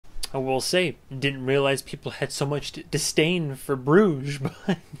I will say, didn't realize people had so much disdain for Bruges, but...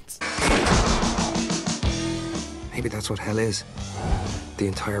 Maybe that's what hell is. The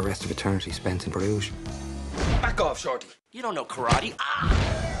entire rest of eternity spent in Bruges. Back off, Shorty. You don't know karate.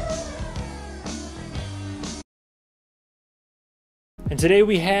 Ah! And today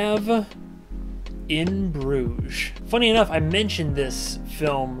we have In Bruges. Funny enough, I mentioned this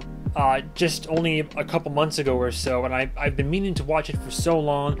film just only a couple months ago or so, and I've been meaning to watch it for so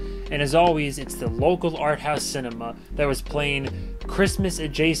long, and as always, it's the local art house cinema that was playing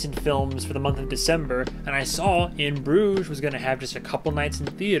Christmas-adjacent films for the month of December, and I saw In Bruges was going to have just a couple nights in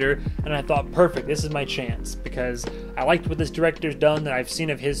the theater, and I thought, perfect, this is my chance, because I liked what this director's done that I've seen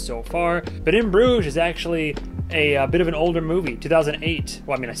of his so far, but In Bruges is actually a bit of an older movie, 2008.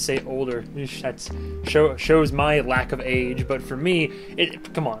 Well, I mean, I say older, that shows my lack of age, but for me,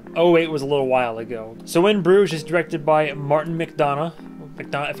 come on, 08 was a little while ago. So In Bruges is directed by Martin McDonagh,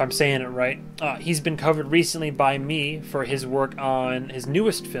 if I'm saying it right. He's been covered recently by me for his work on his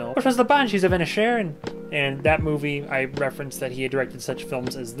newest film, which was The Banshees of Inisherin. And that movie, I referenced that he had directed such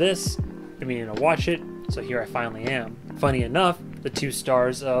films as this. I've been meaning to watch it, so here I finally am. Funny enough, the two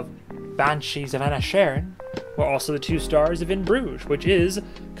stars of Banshees of Inisherin were also the two stars of In Bruges, which is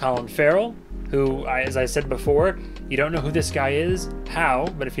Colin Farrell, who, as I said before, you don't know who this guy is, how,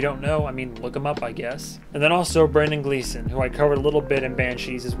 but if you don't know, I mean, look him up, I guess. And then also Brendan Gleeson, who I covered a little bit in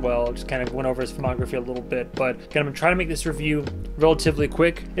Banshees as well, just kind of went over his filmography a little bit, but I'm going to try to make this review relatively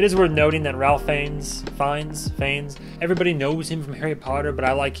quick. It is worth noting that Ralph Fiennes, everybody knows him from Harry Potter, but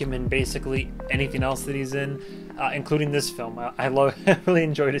I like him in basically anything else that he's in. Including this film. I really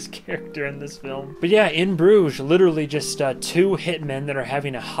enjoyed his character in this film. But yeah, In Bruges, literally just two hitmen that are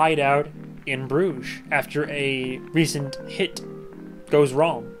having a hideout in Bruges after a recent hit goes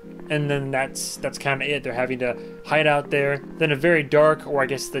wrong. And then that's kind of it. They're having to hide out there. Then a very dark, or I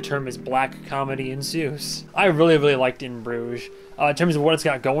guess the term is black comedy ensues. I really liked In Bruges. In terms of what it's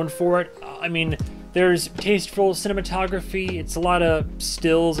got going for it, I mean, there's tasteful cinematography. It's a lot of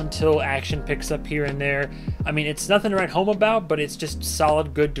stills until action picks up here and there. I mean, it's nothing to write home about, but it's just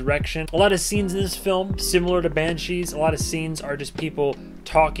solid, good direction. A lot of scenes in this film, similar to Banshees, a lot of scenes are just people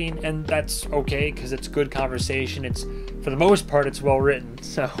talking, and that's okay, because it's good conversation. It's, for the most part, it's well written.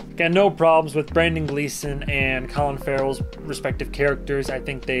 So, got no problems with Brendan Gleeson and Colin Farrell's respective characters. I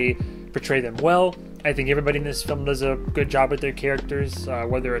think they portray them well. I think everybody in this film does a good job with their characters,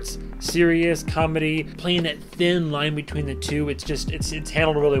 whether it's serious, comedy, playing that thin line between the two. It's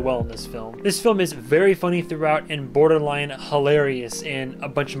handled really well in this film. This film is very funny throughout and borderline hilarious in a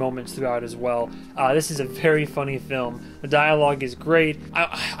bunch of moments throughout as well. This is a very funny film. The dialogue is great.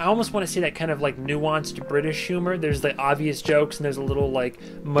 I almost want to say that kind of like nuanced British humor. There's the obvious jokes and there's a little like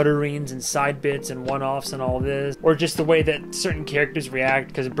mutterings and side bits and one-offs and all this. Or just the way that certain characters react,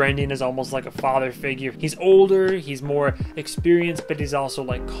 because Brendan is almost like a father figure. He's older, he's more experienced, but he's also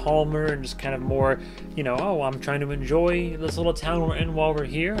like calmer and just kind of more, you know, oh, I'm trying to enjoy this little town we're in while we're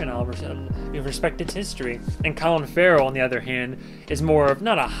here, and I'll respect its history. And Colin Farrell, on the other hand, is more of,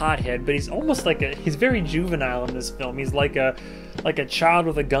 not a hothead, but he's almost like he's very juvenile in this film. He's like a child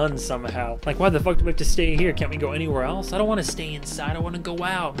with a gun somehow. Like, why the fuck do we have to stay here? Can't we go anywhere else? I don't want to stay inside. I want to go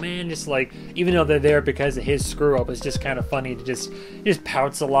out, man. Just like, even though they're there because of his screw up, it's just kind of funny to he just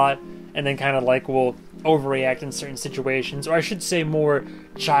pouts a lot, and then kind of like will overreact in certain situations, or I should say more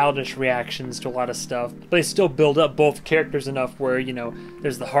childish reactions to a lot of stuff. But they still build up both characters enough where, you know,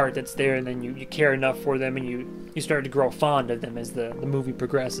 there's the heart that's there, and then you care enough for them, and you start to grow fond of them as the movie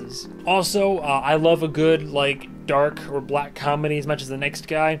progresses. Also, I love a good, like, dark or black comedy as much as the next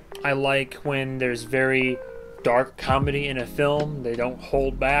guy. I like when there's very dark comedy in a film. They don't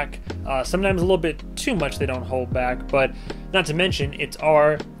hold back. Sometimes a little bit too much they don't hold back, but not to mention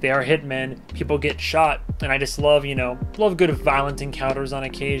they are hitmen, people get shot, and I just love good violent encounters on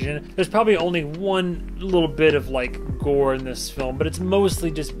occasion. There's probably only one little bit of like gore in this film, but it's mostly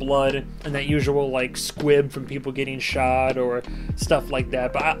just blood and that usual like squib from people getting shot or stuff like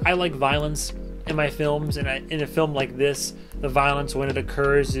that. But I like violence in my films, and in a film like this, the violence when it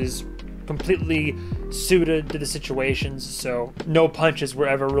occurs is completely suited to the situations, so no punches were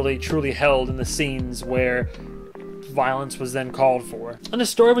ever really truly held in the scenes where violence was then called for. And the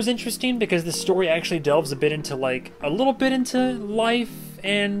story was interesting because the story actually delves a little bit into life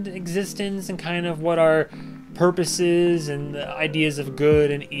and existence and kind of what our purposes and the ideas of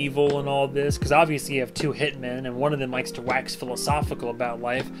good and evil and all this, because obviously you have two hitmen, and one of them likes to wax philosophical about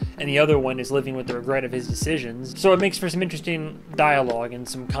life, and the other one is living with the regret of his decisions. So it makes for some interesting dialogue and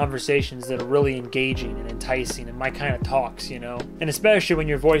some conversations that are really engaging and enticing and my kind of talks, you know? And especially when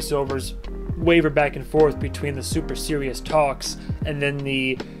your voiceovers waver back and forth between the super serious talks and then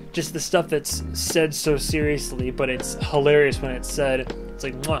the just the stuff that's said so seriously, but it's hilarious when it's said. It's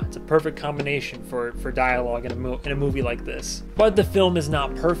like, mwah, it's a perfect combination for dialogue in a movie like this. But the film is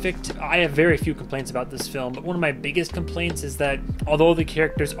not perfect. I have very few complaints about this film, but one of my biggest complaints is that although the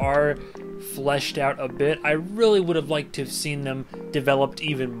characters are fleshed out a bit, I really would have liked to have seen them developed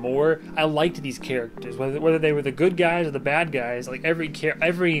even more. I liked these characters, whether they were the good guys or the bad guys. Like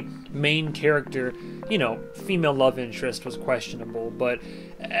every main character, you know, female love interest was questionable, but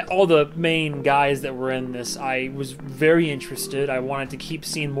all the main guys that were in this, I was very interested. I wanted to keep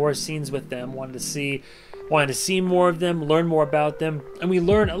seeing more scenes with them, wanted to see more of them, learn more about them, and we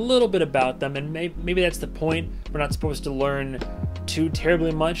learn a little bit about them, and maybe that's the point. We're not supposed to learn too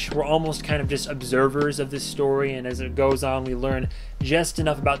terribly much. We're almost kind of just observers of this story, and as it goes on, we learn just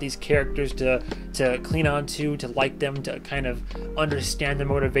enough about these characters to cling on to like them, to kind of understand their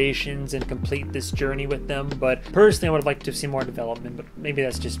motivations and complete this journey with them. But personally, I would have liked to see more development, but maybe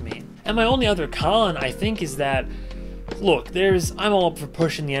that's just me. And my only other con, I think, is that, look, I'm all up for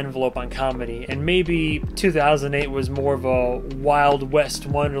pushing the envelope on comedy, and maybe 2008 was more of a Wild West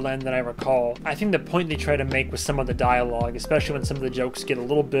wonderland than I recall. I think the point they try to make with some of the dialogue, especially when some of the jokes get a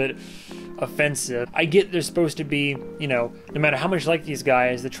little bit offensive. I get they're supposed to be, you know, no matter how much you like these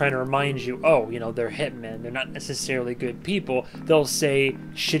guys, they're trying to remind you, oh, you know, they're hitmen, they're not necessarily good people. They'll say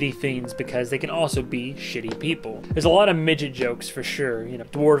shitty things because they can also be shitty people. There's a lot of midget jokes for sure, you know,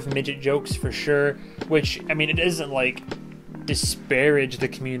 dwarf midget jokes for sure, which, I mean, it isn't like disparage the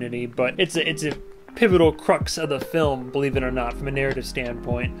community, but it's a pivotal crux of the film, believe it or not, from a narrative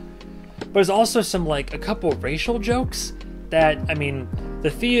standpoint. But there's also some, like, a couple racial jokes that, I mean, the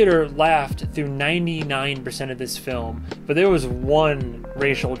theater laughed through 99% of this film, but there was one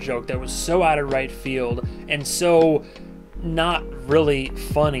racial joke that was so out of right field and so not really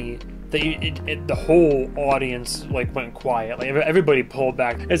funny that the whole audience, like, went quiet. Like, everybody pulled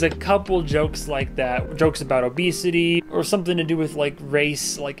back. There's a couple jokes like that, jokes about obesity or something to do with, like,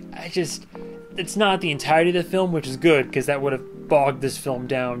 race. Like, it's not the entirety of the film, which is good because that would have bogged this film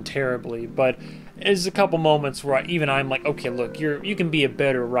down terribly, but there's a couple moments where I'm like, okay, look, you can be a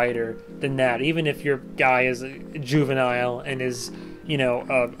better writer than that, even if your guy is a juvenile and is, you know,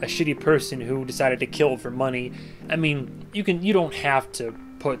 a shitty person who decided to kill for money. I mean, you don't have to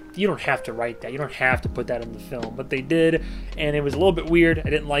write that. You don't have to put that in the film, but they did, and it was a little bit weird. I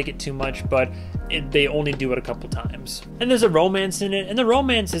didn't like it too much, but they only do it a couple times. And there's a romance in it, and the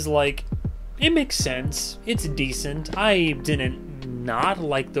romance is like, it makes sense. It's decent. I didn't not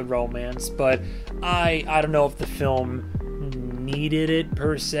like the romance, but I don't know if the film needed it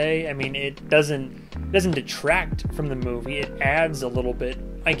per se. I mean, it doesn't detract from the movie. It adds a little bit,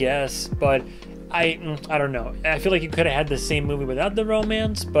 I guess, but I don't know. I feel like you could have had the same movie without the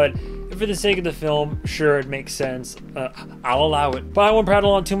romance, but for the sake of the film, sure, it makes sense. I'll allow it. But I won't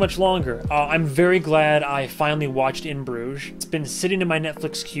prattle on too much longer. I'm very glad I finally watched In Bruges. It's been sitting in my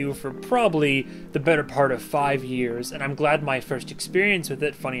Netflix queue for probably the better part of 5 years, and I'm glad my first experience with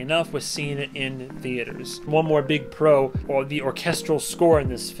it, funny enough, was seeing it in theaters. One more big pro, or the orchestral score in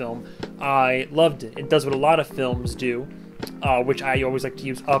this film. I loved it. It does what a lot of films do, which I always like to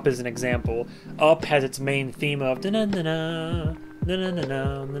use Up as an example. Up has its main theme of da-na-na-na,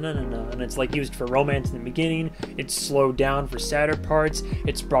 na-na-na-na, and it's like used for romance in the beginning. It's slowed down for sadder parts.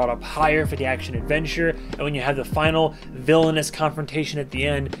 It's brought up higher for the action adventure, and when you have the final villainous confrontation at the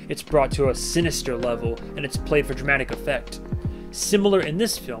end, it's brought to a sinister level, and it's played for dramatic effect. Similar in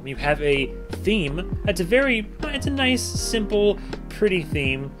this film, you have a theme that's it's a nice, simple, pretty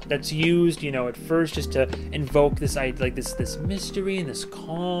theme that's used, you know, at first just to invoke this mystery and this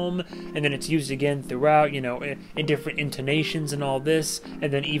calm, and then it's used again throughout, you know, in different intonations and all this,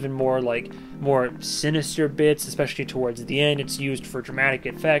 and then even more sinister bits, especially towards the end. It's used for dramatic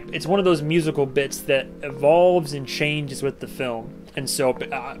effect. It's one of those musical bits that evolves and changes with the film, and so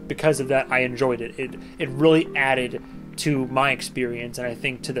because of that, I enjoyed it. It really added to my experience, and I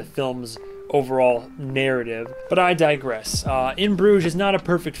think to the film's overall narrative. But I digress. In Bruges is not a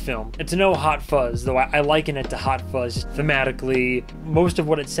perfect film. It's no Hot Fuzz, though I liken it to Hot Fuzz thematically. Most of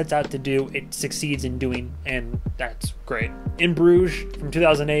what it sets out to do, it succeeds in doing, and that's great. In Bruges, from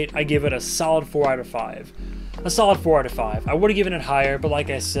 2008, I give it a solid 4 out of 5. A solid 4 out of 5. I would have given it higher, but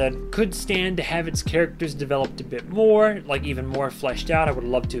like I said, could stand to have its characters developed a bit more, like even more fleshed out. I would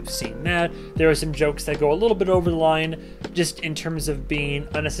love to have seen that. There are some jokes that go a little bit over the line, just in terms of being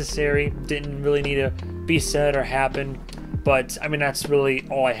unnecessary, didn't really need to be said or happen. But, I mean, that's really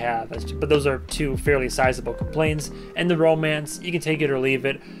all I have. But those are two fairly sizable complaints. And the romance, you can take it or leave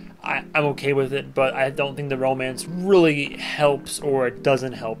it. I'm okay with it, but I don't think the romance really helps or it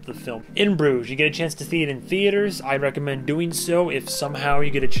doesn't help the film. In Bruges, you get a chance to see it in theaters. I recommend doing so if somehow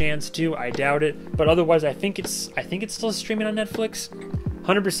you get a chance to. I doubt it, but otherwise I think it's still streaming on Netflix.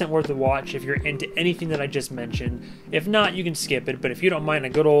 100% worth a watch if you're into anything that I just mentioned. If not, you can skip it, but if you don't mind a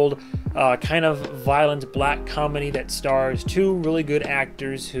good old kind of violent black comedy that stars two really good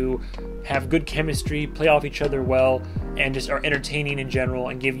actors who have good chemistry, play off each other well, and just are entertaining in general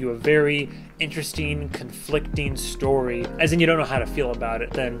and give you a very interesting, conflicting story, as in you don't know how to feel about it,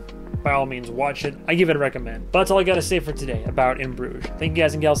 then by all means watch it. I give it a recommend. But that's all I gotta say for today about In Bruges. Thank you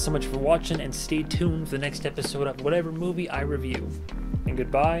guys and gals so much for watching, and stay tuned for the next episode of whatever movie I review. And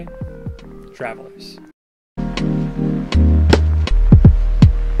goodbye, travelers.